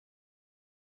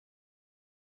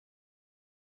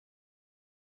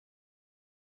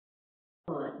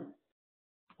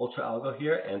UltraAlgo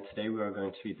here, and today we are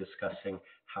going to be discussing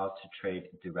how to trade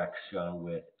Direxion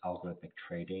with algorithmic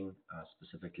trading,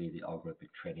 specifically the algorithmic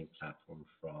trading platform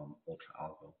from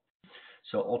UltraAlgo.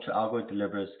 So UltraAlgo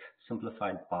delivers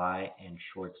simplified buy and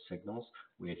short signals,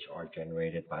 which are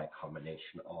generated by a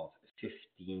combination of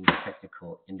 15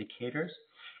 technical indicators,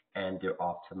 and they're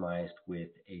optimized with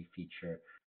a feature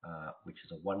which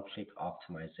is a one-click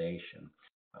optimization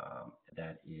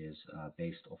that is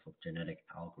based off of genetic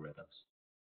algorithms.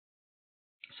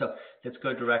 So let's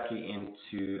go directly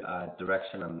into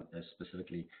Direxion,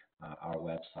 specifically our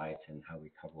website and how we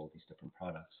cover all these different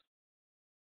products.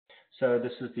 So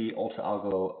this is the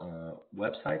UltraAlgo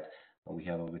website. We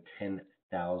have over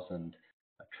 10,000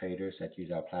 traders that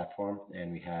use our platform,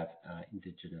 and we have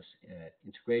indigenous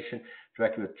integration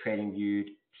directly with TradingView,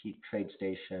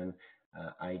 TradeStation,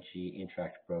 IG,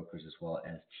 Interactive Brokers, as well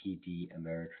as TD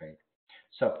Ameritrade.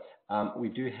 So we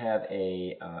do have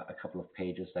a couple of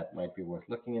pages that might be worth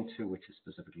looking into, which is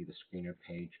specifically the screener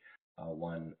page,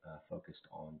 one focused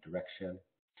on Direxion.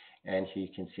 And here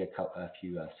you can see a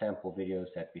few sample videos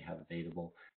that we have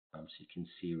available, so you can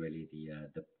see really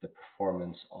the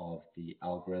performance of the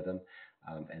algorithm,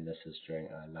 and this is during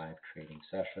live trading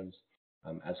sessions,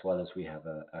 as well as we have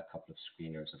a couple of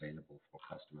screeners available for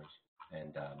customers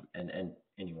and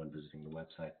anyone visiting the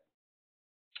website.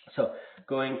 So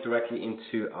going directly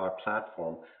into our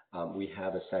platform, we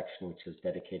have a section which is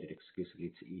dedicated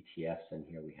exclusively to ETFs, and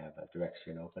here we have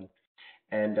Direxion open.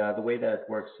 And the way that it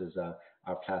works is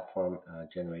our platform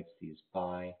generates these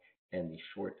buy and the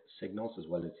short signals, as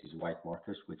well as these white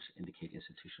markers, which indicate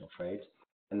institutional trades.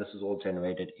 And this is all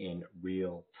generated in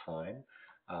real time,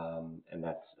 and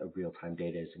that's real-time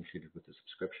data is included with the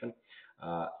subscription.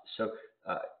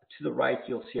 To the right,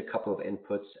 you'll see a couple of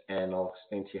inputs, and I'll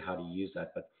explain to you how to use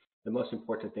that. But the most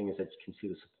important thing is that you can see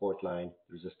the support line,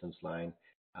 the resistance line,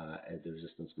 the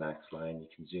resistance max line. You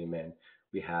can zoom in.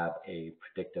 We have a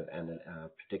predictive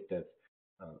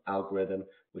algorithm,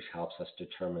 which helps us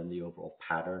determine the overall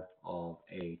pattern of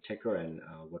a ticker and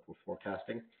what we're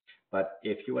forecasting. But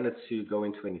if you wanted to go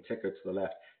into any ticker to the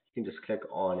left, you can just click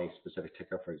on a specific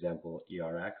ticker, for example,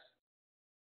 ERX.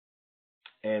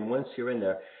 And once you're in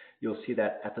there, you'll see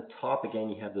that at the top, again,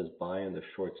 you have those buy and the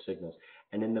short signals.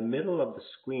 And in the middle of the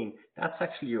screen, that's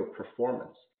actually your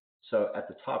performance. So at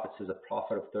the top, it says a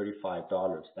profit of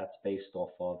 $35. That's based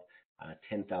off of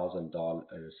 $10,000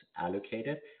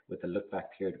 allocated with a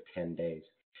look-back period of 10 days.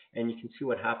 And you can see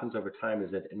what happens over time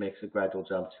is that it makes a gradual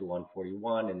jump to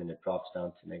 141, and then it drops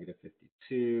down to negative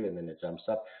 52, and then it jumps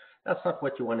up. That's not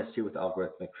what you want to see with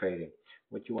algorithmic trading.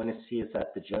 What you want to see is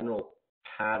that the general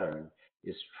pattern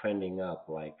is trending up,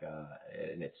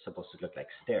 and it's supposed to look like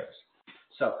stairs.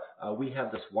 So we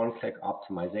have this one-click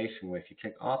optimization where if you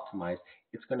click optimize,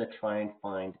 it's going to try and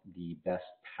find the best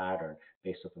pattern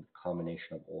based off of the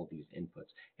combination of all these inputs.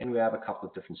 And we have a couple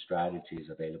of different strategies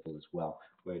available as well,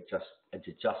 where it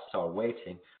adjusts our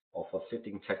weighting off of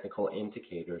 15 technical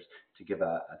indicators to give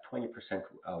a 20%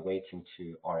 weighting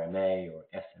to RMA or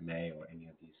SMA or any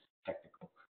of these technical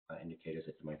indicators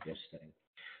that you might be interested in.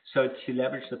 So to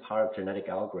leverage the power of genetic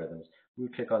algorithms, we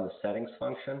click on the settings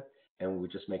function, and we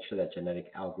just make sure that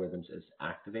genetic algorithms is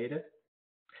activated.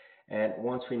 And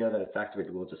once we know that it's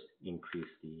activated, we'll just increase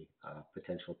the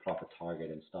potential profit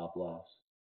target and stop loss.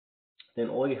 Then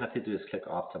all you have to do is click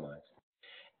optimize.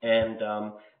 And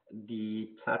the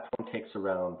platform takes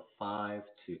around 5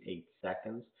 to 8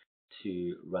 seconds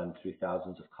to run through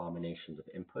thousands of combinations of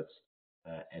inputs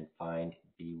and find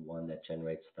the one that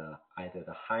generates either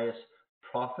the highest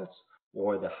profits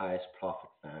or the highest profit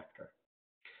factor.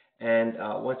 And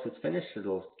once it's finished,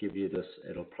 it'll give you this,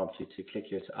 it'll prompt you to click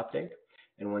here to update.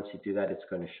 And once you do that, it's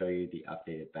going to show you the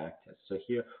updated backtest. So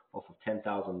here, off of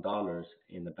 $10,000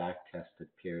 in the backtested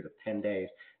period of 10 days,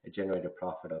 it generated a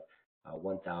profit of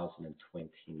 $1,029.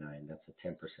 That's a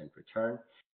 10% return.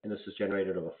 And this was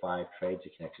generated over 5 trades.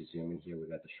 You can actually zoom in here.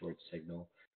 We've got the short signal.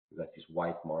 We've got these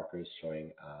white markers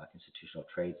showing institutional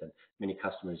trades, and many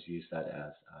customers use that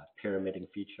as a pyramiding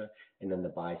feature. And then the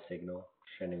buy signal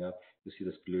trending up. You see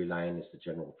this blue line is the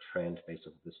general trend based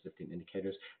off of this 15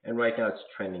 indicators. And right now it's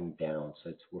trending down.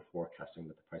 So we're forecasting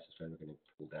that the price is going to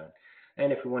pull down.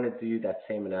 And if we want to do that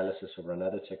same analysis over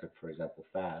another ticker, for example,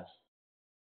 FAS,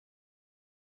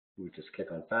 we would just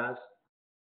click on FAS.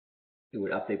 It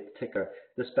would update the ticker.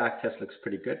 This backtest looks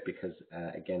pretty good because,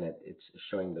 again, it's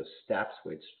showing the steps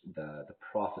which the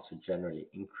profits are generally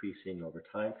increasing over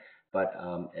time. But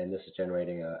and this is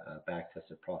generating a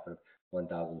backtested profit of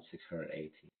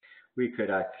 1,680. We could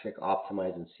click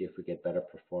optimize and see if we get better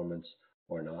performance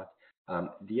or not.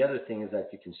 The other thing is that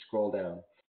you can scroll down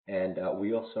And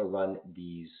we also run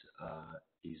these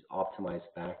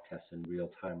optimized back tests in real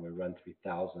time. We run through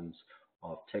thousands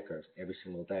of tickers every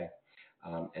single day.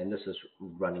 And this is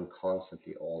running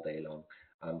constantly all day long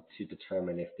to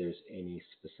determine if there's any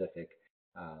specific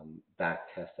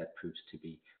back test that proves to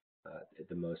be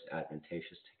the most advantageous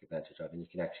to take advantage of. And you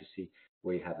can actually see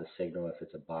where you have the signal, if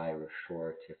it's a buy or a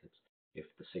short, if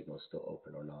the signal is still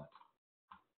open or not.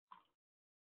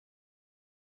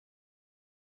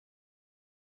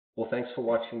 Well, thanks for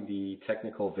watching the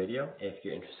technical video. If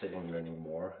you're interested in learning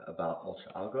more about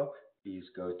UltraAlgo, please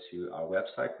go to our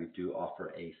website. We do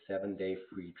offer a 7-day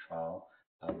free trial,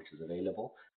 which is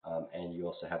available. And you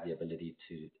also have the ability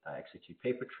to execute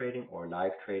paper trading or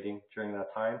live trading during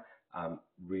that time.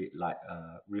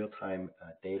 Real-time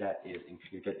data is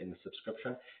included in the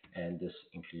subscription, and this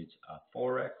includes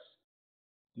Forex,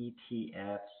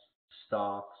 ETFs,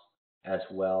 stocks, as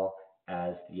well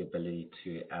as the ability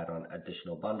to add on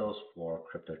additional bundles for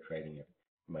crypto trading if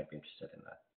you might be interested in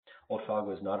that.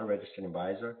 UltraAlgo is not a registered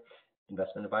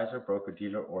investment advisor, broker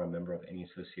dealer, or a member of any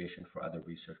association for other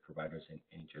research providers in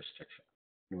any jurisdiction.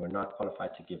 You are not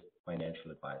qualified to give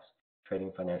financial advice.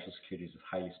 Trading financial securities is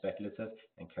highly speculative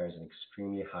and carries an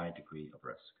extremely high degree of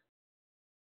risk.